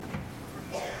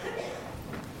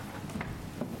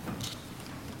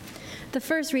The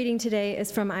first reading today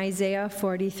is from Isaiah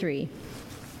 43.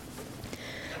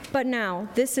 But now,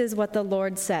 this is what the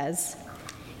Lord says.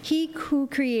 He who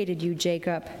created you,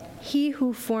 Jacob, he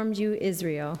who formed you,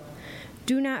 Israel.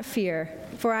 Do not fear,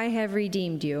 for I have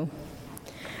redeemed you.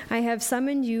 I have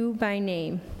summoned you by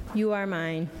name. You are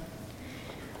mine.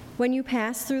 When you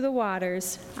pass through the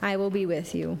waters, I will be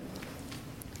with you.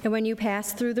 And when you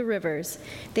pass through the rivers,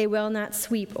 they will not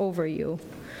sweep over you.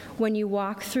 When you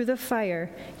walk through the fire,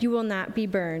 you will not be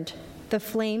burned. The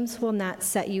flames will not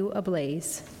set you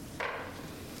ablaze.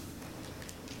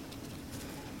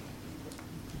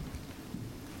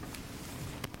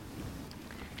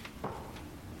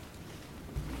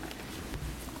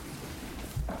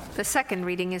 The second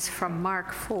reading is from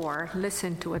Mark 4.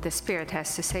 Listen to what the Spirit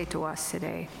has to say to us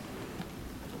today.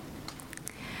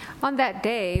 On that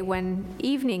day, when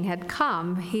evening had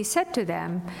come, he said to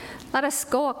them, "Let us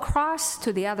go across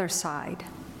to the other side."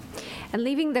 And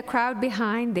leaving the crowd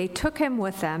behind, they took him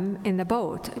with them in the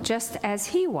boat, just as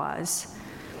he was.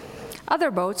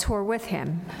 Other boats were with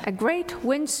him. A great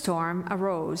windstorm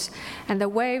arose, and the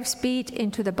waves beat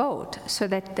into the boat, so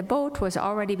that the boat was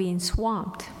already being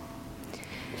swamped.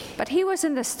 But he was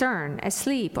in the stern,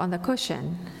 asleep on the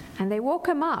cushion. And they woke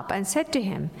him up and said to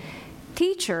him,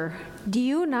 "Teacher, do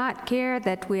you not care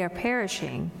that we are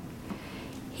perishing?"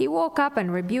 He woke up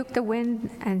and rebuked the wind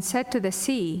and said to the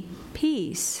sea,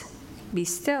 "Peace, be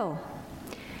still."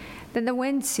 Then the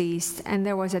wind ceased, and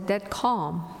there was a dead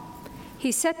calm.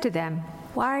 He said to them,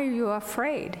 "Why are you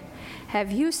afraid?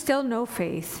 Have you still no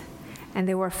faith?" And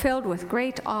they were filled with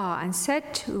great awe and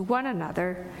said to one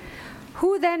another,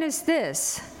 "Who then is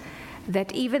this,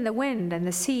 that even the wind and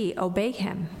the sea obey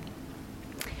him?"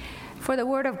 For the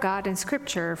word of God in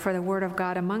Scripture, for the word of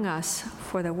God among us,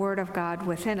 for the word of God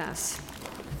within us.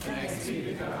 Thanks be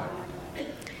to God.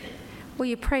 Will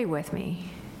you pray with me?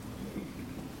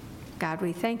 God,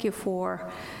 we thank you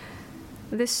for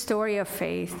this story of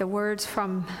faith, the words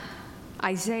from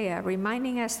Isaiah,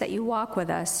 reminding us that you walk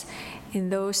with us in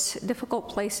those difficult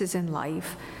places in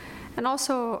life, and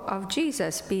also of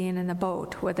Jesus being in the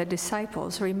boat with the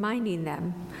disciples, reminding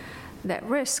them that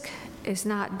risk is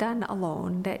not done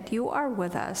alone, that you are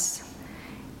with us,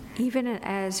 even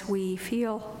as we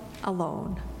feel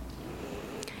alone.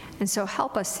 And so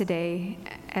help us today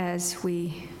as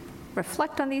we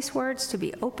reflect on these words to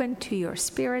be open to your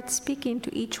Spirit speaking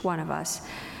to each one of us,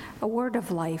 a word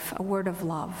of life, a word of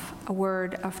love, a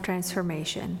word of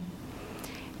transformation.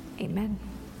 Amen.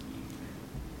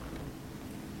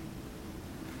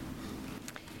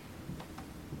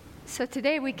 So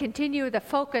today we continue the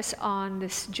focus on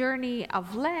this journey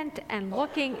of Lent and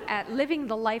looking at living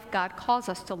the life God calls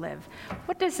us to live.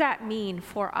 What does that mean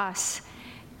for us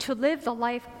to live the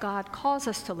life God calls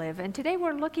us to live? And today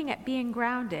we're looking at being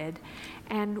grounded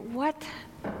and what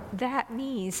that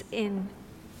means in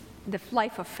the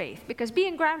life of faith, because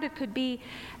being grounded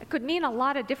could mean a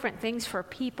lot of different things for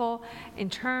people in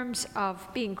terms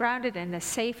of being grounded in the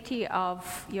safety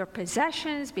of your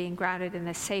possessions, being grounded in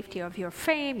the safety of your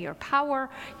fame, your power,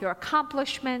 your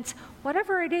accomplishments,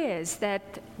 whatever it is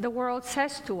that the world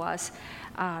says to us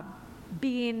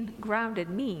being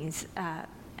grounded means,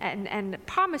 and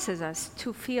promises us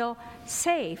to feel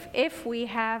safe if we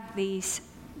have these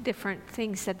different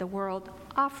things that the world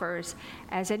offers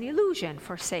as an illusion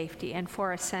for safety and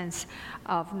for a sense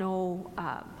of no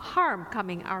harm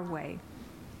coming our way.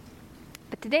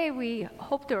 But today we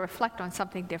hope to reflect on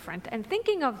something different. And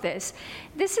thinking of this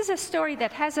is a story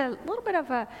that has a little bit of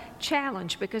a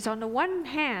challenge, because on the one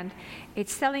hand,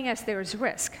 it's telling us there's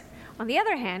risk. On the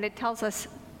other hand, it tells us,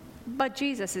 but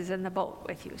Jesus is in the boat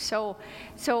with you. So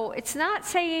it's not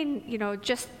saying,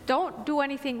 just don't do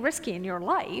anything risky in your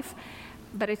life,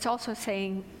 but it's also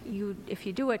saying, if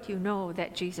you do it, you know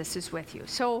that Jesus is with you.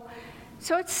 So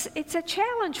it's a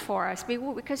challenge for us,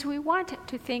 because we want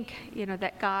to think,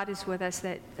 that God is with us,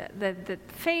 that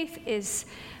faith is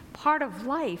part of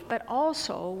life, but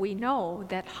also we know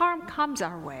that harm comes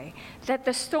our way, that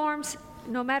the storms,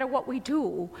 no matter what we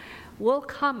do, will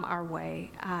come our way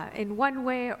in one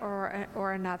way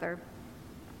or another.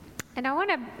 And I want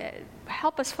to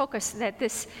help us focus that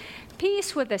this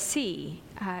peace with the sea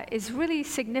is really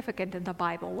significant in the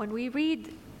Bible. When we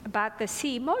read about the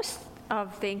sea, most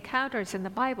of the encounters in the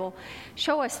Bible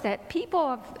show us that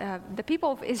the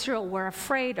people of Israel were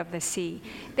afraid of the sea.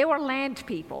 They were land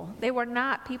people. They were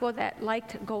not people that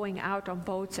liked going out on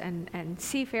boats and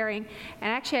seafaring. And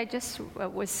actually, I just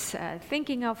was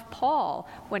thinking of Paul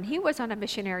when he was on a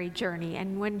missionary journey,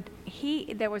 and when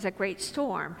there was a great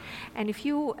storm. And if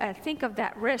you think of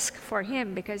that risk for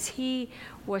him, because he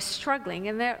was struggling,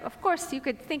 and there, of course, you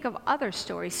could think of other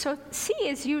stories. So sea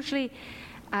is usually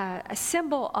a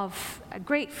symbol of a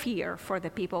great fear for the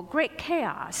people, great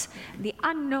chaos, the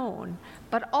unknown,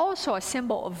 but also a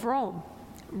symbol of Rome.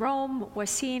 Rome was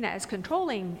seen as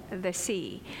controlling the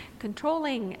sea,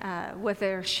 controlling with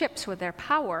their ships, with their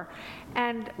power.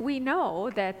 And we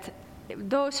know that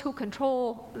those who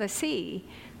control the sea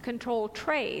control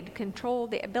trade, control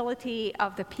the ability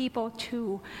of the people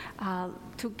to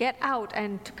get out,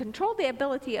 and to control the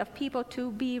ability of people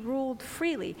to be ruled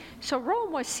freely. So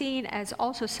Rome was seen as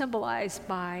also symbolized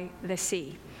by the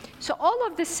sea. So all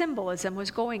of this symbolism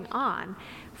was going on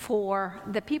for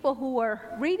the people who were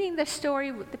reading the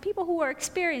story, the people who were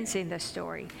experiencing the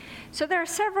story. So there are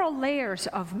several layers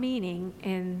of meaning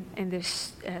in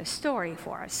this story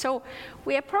for us. So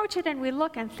we approach it and we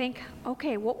look and think,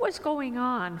 okay, what was going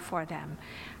on for them?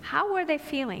 How were they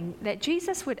feeling that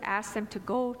Jesus would ask them to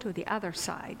go to the other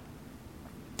side?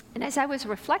 And as I was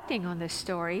reflecting on this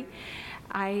story,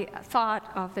 I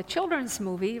thought of the children's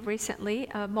movie recently,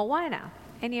 Moana.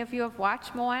 Any of you have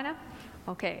watched Moana?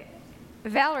 Okay.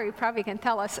 Valerie probably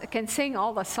can sing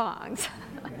all the songs.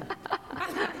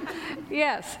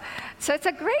 Yes. So it's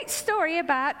a great story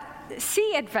about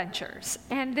sea adventures.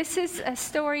 And this is a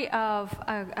story of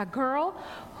a girl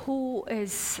who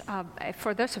is,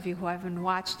 for those of you who haven't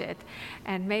watched it,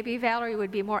 and maybe Valerie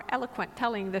would be more eloquent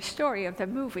telling the story of the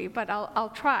movie, but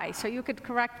I'll try, so you could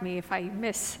correct me if I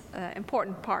miss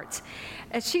important parts.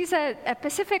 She's a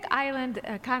Pacific Island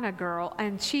kind of girl,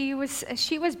 and she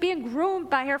was being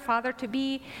groomed by her father to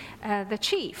be the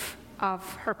chief of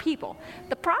her people.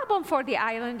 The problem for the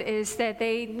island is that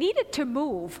they needed to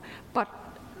move, but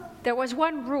there was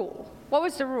one rule. What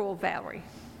was the rule, Valerie?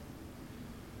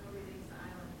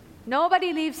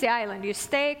 Nobody leaves the island. You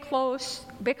stay close,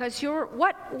 because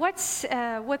what's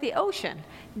with the ocean?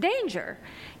 Danger.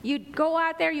 You'd go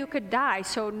out there, you could die,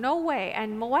 so no way.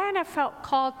 And Moana felt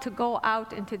called to go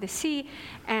out into the sea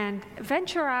and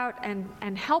venture out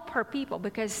and help her people,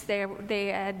 because they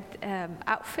had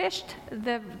outfished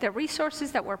the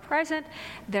resources that were present.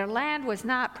 Their land was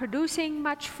not producing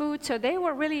much food, so they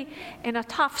were really in a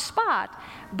tough spot.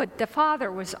 But the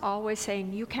father was always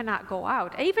saying, you cannot go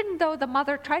out. Even though the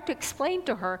mother tried to explain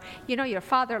to her, your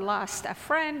father lost a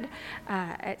friend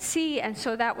at sea, and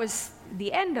so that was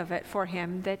the end of it for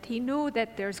him, that he knew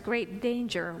that there's great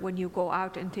danger when you go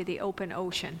out into the open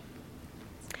ocean.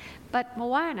 But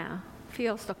Moana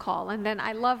feels the call, and then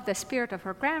I love the spirit of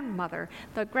her grandmother.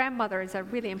 The grandmother is a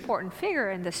really important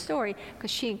figure in the story,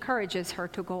 because she encourages her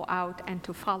to go out and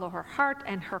to follow her heart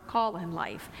and her call in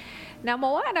life. Now,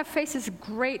 Moana faces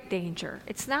great danger.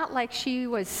 It's not like she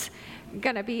was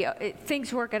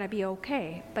things were going to be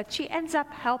okay, but she ends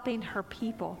up helping her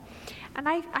people. And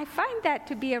I find that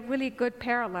to be a really good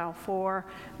parallel for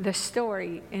the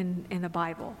story in the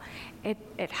Bible.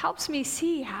 It helps me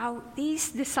see how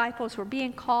these disciples were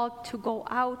being called to go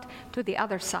out to the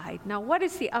other side. Now, what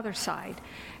is the other side?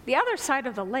 The other side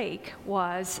of the lake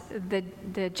was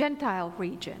the Gentile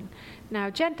region. Now,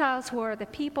 Gentiles were the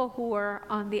people who were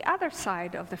on the other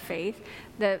side of the faith,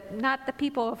 not the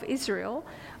people of Israel,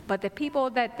 but the people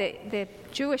that the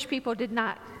Jewish people did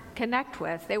not connect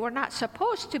with. They were not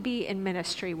supposed to be in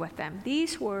ministry with them.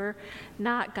 These were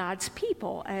not God's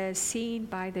people as seen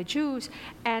by the Jews,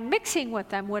 and mixing with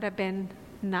them would have been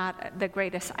not the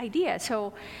greatest idea.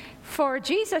 So for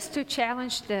Jesus to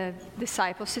challenge the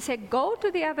disciples to say, go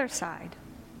to the other side.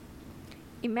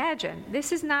 Imagine,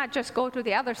 this is not just go to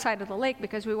the other side of the lake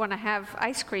because we want to have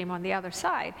ice cream on the other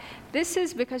side. This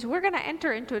is because we're going to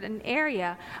enter into an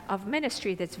area of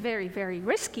ministry that's very, very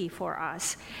risky for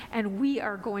us, and we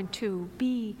are going to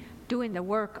be doing the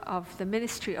work of the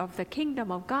ministry of the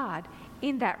kingdom of God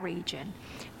in that region.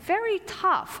 Very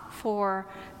tough for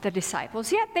the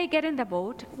disciples, yet they get in the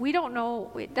boat. We don't know,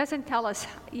 it doesn't tell us,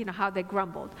 how they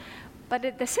grumbled.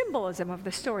 But the symbolism of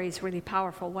the story is really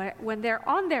powerful. When they're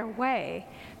on their way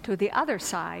to the other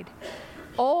side,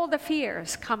 all the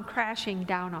fears come crashing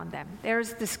down on them.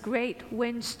 There's this great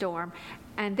windstorm,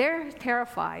 and they're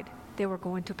terrified they were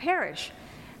going to perish.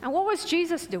 And what was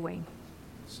Jesus doing?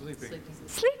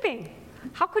 Sleeping.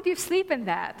 How could you sleep in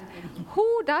that?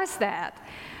 Who does that?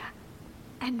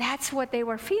 And that's what they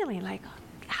were feeling like.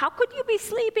 How could you be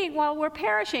sleeping while we're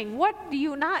perishing? What, do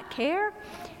you not care?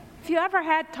 Have you ever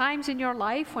had times in your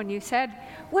life when you said,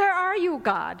 where are you,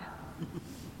 God?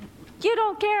 You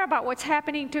don't care about what's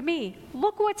happening to me.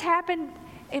 Look what's happened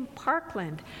in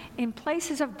Parkland, in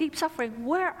places of deep suffering.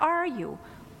 Where are you?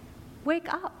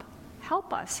 Wake up.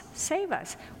 Help us. Save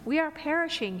us. We are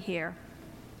perishing here.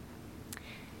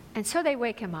 And so they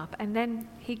wake him up, and then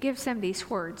he gives them these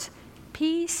words,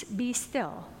 peace, be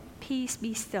still. Peace,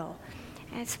 be still.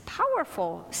 And it's a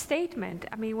powerful statement.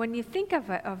 I mean, when you think of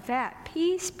that,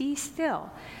 peace, be still.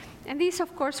 And these,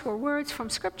 of course, were words from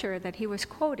Scripture that he was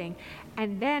quoting.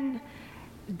 And then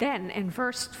in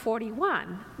verse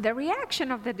 41, the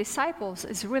reaction of the disciples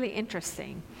is really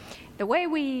interesting. The way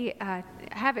we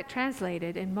have it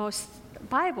translated in most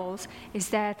Bibles is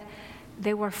that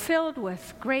they were filled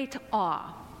with great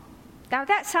awe. Now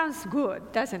that sounds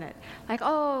good, doesn't it? Like,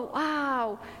 oh,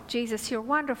 wow, Jesus, you're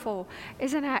wonderful.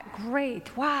 Isn't that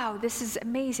great? Wow, this is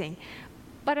amazing.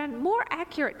 But a more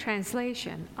accurate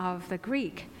translation of the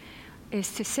Greek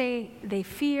is to say they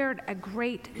feared a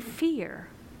great fear.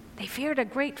 They feared a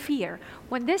great fear.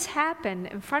 When this happened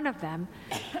in front of them,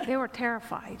 they were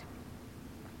terrified.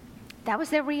 That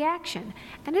was their reaction.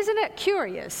 And isn't it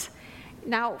curious?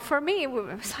 Now, for me, it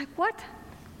was like, what?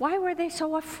 Why were they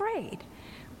so afraid?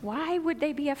 Why would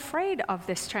they be afraid of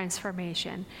this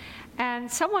transformation?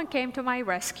 And someone came to my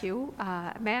rescue,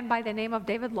 a man by the name of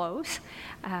David Lose,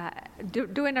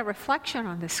 doing a reflection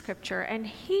on the scripture. And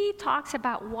he talks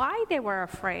about why they were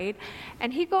afraid.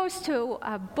 And he goes to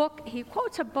a book, he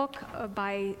quotes a book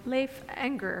by Leif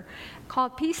Enger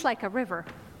called Peace Like a River.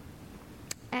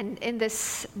 And in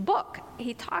this book,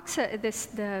 he talks,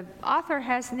 the author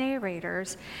has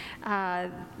narrators,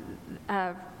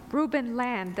 Reuben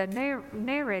Land, the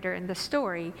narrator in the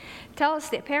story, tells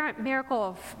the apparent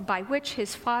miracle by which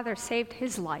his father saved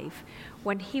his life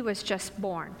when he was just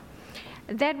born.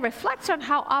 Then reflects on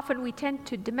how often we tend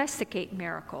to domesticate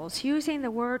miracles, using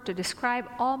the word to describe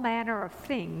all manner of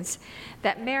things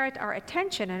that merit our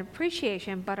attention and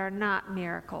appreciation but are not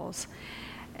miracles.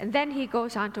 And then he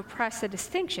goes on to press the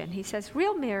distinction. He says,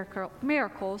 real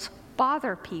miracles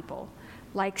bother people,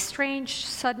 like strange,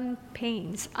 sudden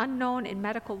pains unknown in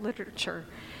medical literature.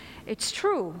 It's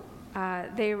true.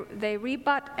 They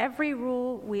rebut every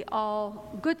rule we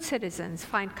all good citizens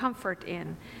find comfort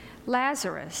in.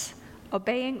 Lazarus,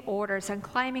 obeying orders and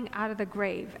climbing out of the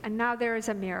grave, and now there is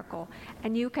a miracle.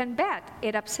 And you can bet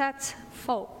it upsets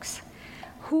folks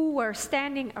who were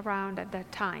standing around at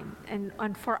that time,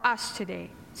 and for us today.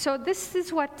 So this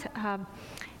is what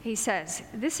he says.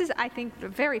 This is, I think, a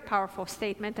very powerful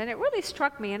statement, and it really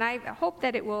struck me, and I hope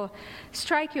that it will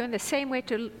strike you in the same way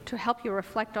to help you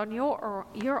reflect on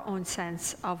your own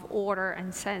sense of order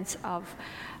and sense of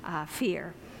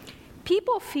fear.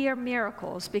 People fear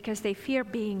miracles because they fear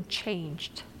being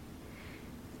changed.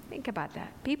 Think about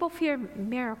that. People fear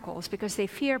miracles because they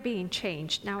fear being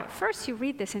changed. Now, at first you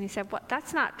read this and you said, well,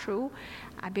 that's not true.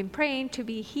 I've been praying to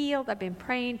be healed. I've been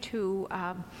praying to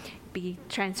be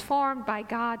transformed by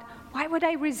God. Why would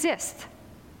I resist?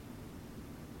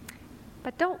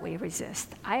 But don't we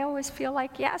resist? I always feel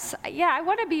like, I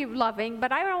want to be loving,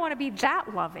 but I don't want to be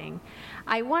that loving.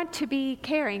 I want to be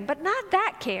caring, but not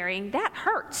that caring. That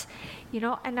hurts,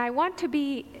 and I want to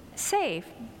be safe,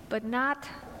 but not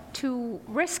to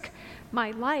risk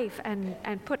my life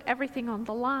and put everything on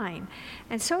the line.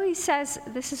 And so he says,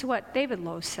 this is what David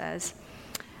Lose says.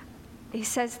 He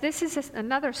says, this is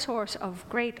another source of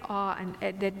great awe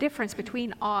and the difference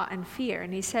between awe and fear.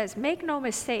 And he says, make no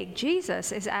mistake,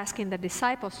 Jesus is asking the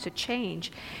disciples to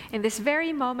change. In this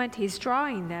very moment, he's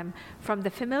drawing them from the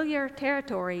familiar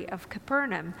territory of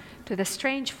Capernaum to the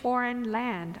strange foreign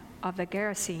land of the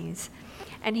Gerasenes.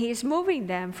 And he's moving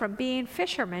them from being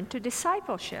fishermen to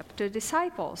discipleship, to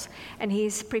disciples. And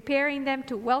he's preparing them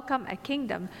to welcome a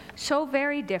kingdom so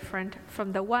very different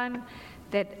from the one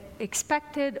that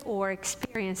expected or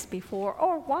experienced before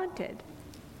or wanted.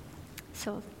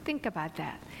 So think about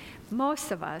that. Most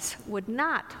of us would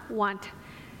not want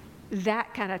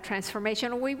that kind of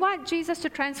transformation. We want Jesus to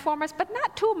transform us, but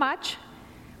not too much.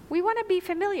 We want to be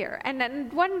familiar. And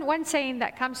then one saying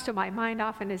that comes to my mind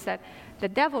often is that the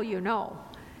devil you know.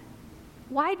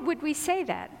 Why would we say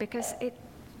that? Because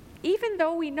even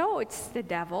though we know it's the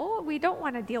devil, we don't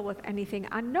want to deal with anything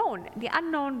unknown. The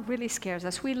unknown really scares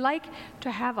us. We like to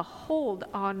have a hold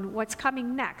on what's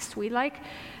coming next. We like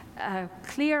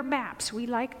clear maps. We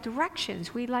like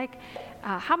directions. We like,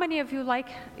 how many of you like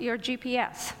your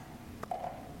GPS?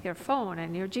 Your phone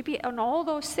and your GPS and all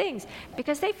those things,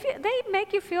 because they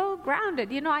make you feel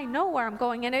grounded. I know where I'm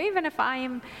going, and even if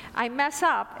I mess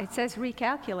up, it says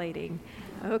recalculating.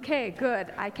 Okay, good.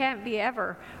 I can't be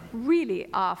ever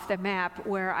really off the map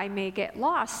where I may get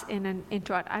lost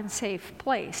into an unsafe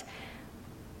place.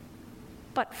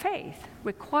 But faith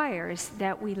requires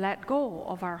that we let go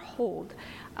of our hold,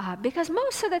 because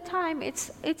most of the time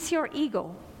it's your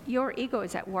ego. Your ego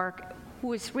is at work,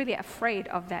 who is really afraid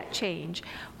of that change,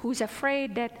 who's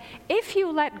afraid that if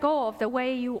you let go of the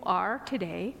way you are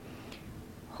today,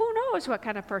 who knows what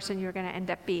kind of person you're going to end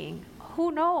up being?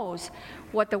 who knows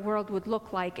what the world would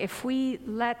look like if we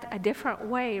let a different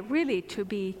way really to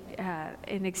be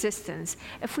in existence.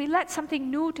 If we let something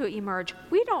new to emerge,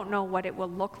 we don't know what it will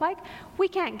look like. We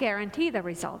can't guarantee the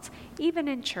results. Even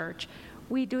in church,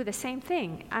 we do the same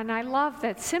thing. And I love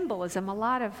that symbolism. A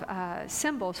lot of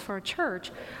symbols for a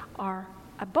church are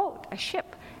a boat, a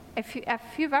ship.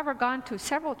 If you've ever gone to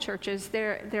several churches,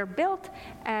 they're built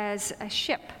as a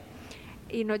ship.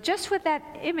 You know, just with that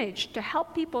image to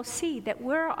help people see that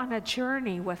we're on a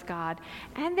journey with God.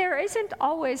 And there isn't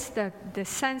always the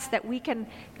sense that we can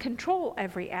control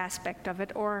every aspect of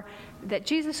it, or that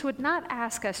Jesus would not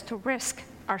ask us to risk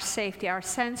our safety, our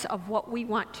sense of what we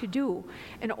want to do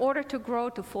in order to grow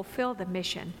to fulfill the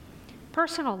mission.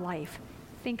 Personal life,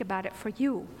 think about it for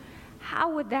you.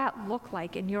 How would that look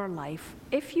like in your life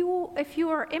if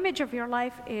your image of your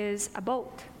life is a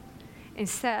boat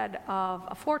instead of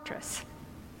a fortress?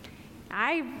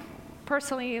 I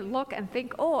personally look and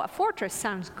think, oh, a fortress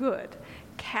sounds good.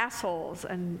 Castles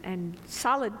and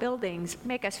solid buildings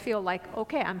make us feel like,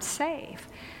 okay, I'm safe.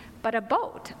 But a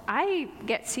boat, I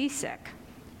get seasick.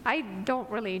 I don't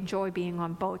really enjoy being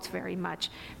on boats very much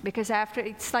because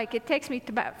it takes me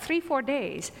to about 3-4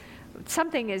 days.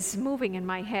 Something is moving in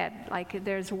my head, like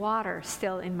there's water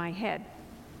still in my head.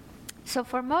 So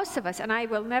for most of us, and I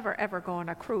will never ever go on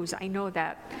a cruise, I know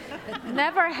that.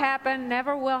 Never happen,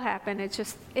 never will happen. It's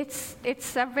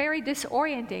a very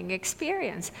disorienting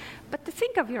experience. But to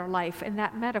think of your life in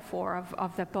that metaphor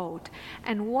of the boat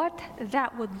and what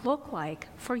that would look like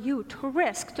for you to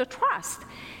risk, to trust.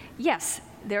 Yes,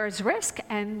 there is risk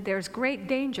and there's great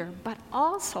danger, but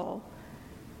also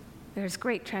there's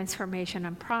great transformation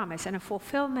and promise and a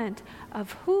fulfillment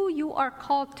of who you are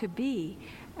called to be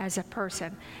as a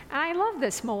person. And I love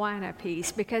this Moana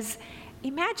piece because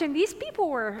imagine these people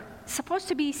were supposed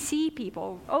to be sea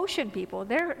people, ocean people.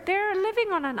 They're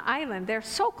living on an island. They're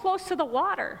so close to the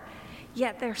water,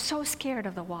 yet they're so scared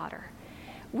of the water.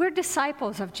 We're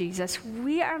disciples of Jesus.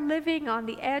 We are living on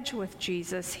the edge with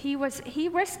Jesus. He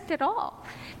risked it all.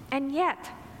 And yet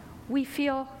we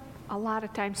feel a lot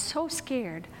of times so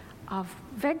scared of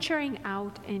venturing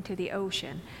out into the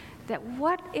ocean that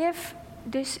what if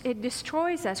it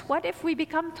destroys us? What if we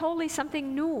become totally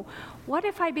something new? What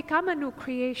if I become a new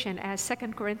creation, as 2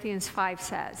 Corinthians 5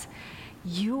 says?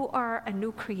 You are a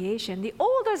new creation. The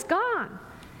old is gone.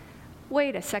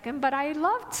 Wait a second, but I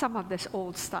loved some of this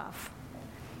old stuff.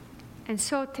 And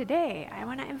so today, I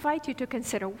want to invite you to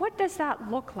consider, what does that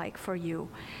look like for you?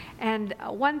 And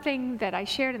one thing that I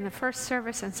shared in the first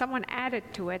service, and someone added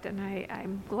to it, and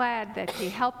I'm glad that he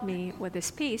helped me with this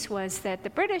piece, was that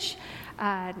the British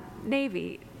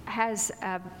Navy has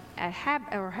a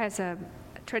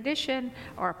tradition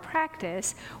or a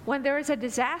practice when there is a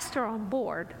disaster on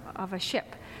board of a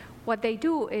ship. What they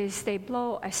do is they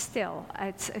blow a still.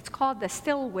 It's called the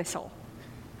still whistle.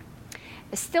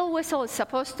 A still whistle is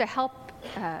supposed to help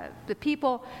the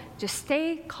people just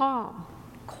stay calm,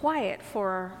 quiet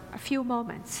for a few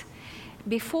moments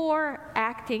before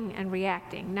acting and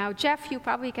reacting. Now, Jeff, you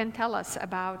probably can tell us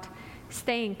about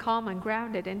staying calm and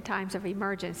grounded in times of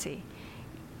emergency.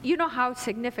 You know how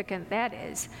significant that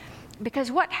is.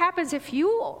 Because what happens if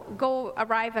you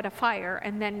arrive at a fire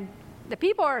and then the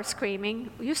people are screaming,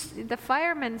 the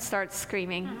firemen start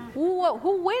screaming,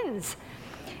 who wins?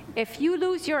 If you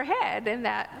lose your head in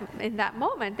that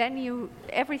moment, then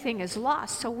everything is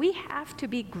lost. So we have to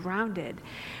be grounded.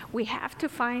 We have to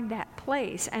find that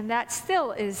place, and that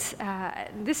still is.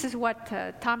 This is what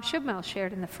Tom Schubmel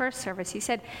shared in the first service. He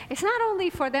said it's not only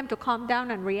for them to calm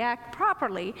down and react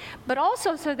properly, but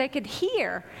also so they could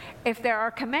hear if there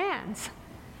are commands.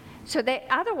 So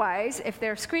otherwise, if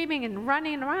they're screaming and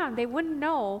running around, they wouldn't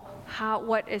know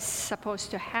what is supposed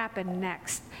to happen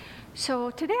next.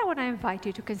 So today I want to invite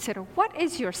you to consider, what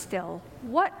is your still?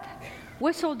 What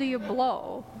whistle do you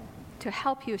blow to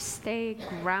help you stay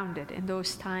grounded in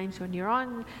those times when you're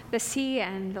on the sea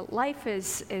and life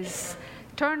is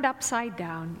turned upside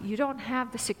down? You don't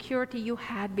have the security you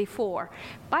had before.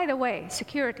 By the way,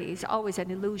 security is always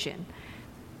an illusion.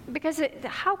 Because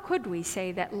how could we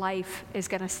say that life is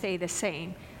going to stay the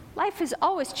same? Life is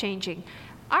always changing.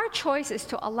 Our choice is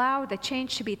to allow the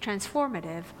change to be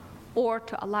transformative, or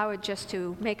to allow it just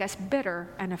to make us bitter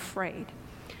and afraid.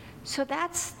 So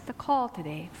that's the call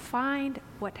today. Find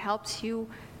what helps you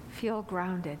feel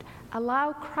grounded.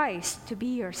 Allow Christ to be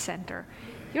your center.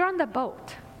 You're on the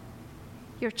boat.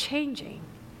 You're changing.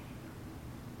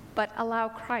 But allow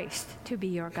Christ to be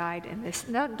your guide in this.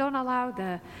 Don't allow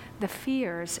the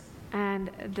fears and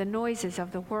the noises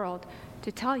of the world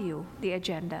to tell you the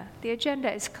agenda. The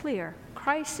agenda is clear.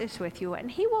 Christ is with you, and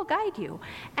he will guide you.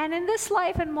 And in this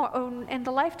life and more, in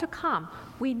the life to come,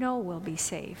 we know we'll be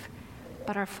safe.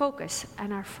 But our focus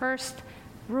and our first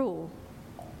rule,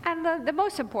 and the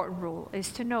most important rule,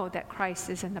 is to know that Christ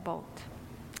is in the boat.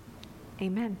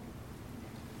 Amen.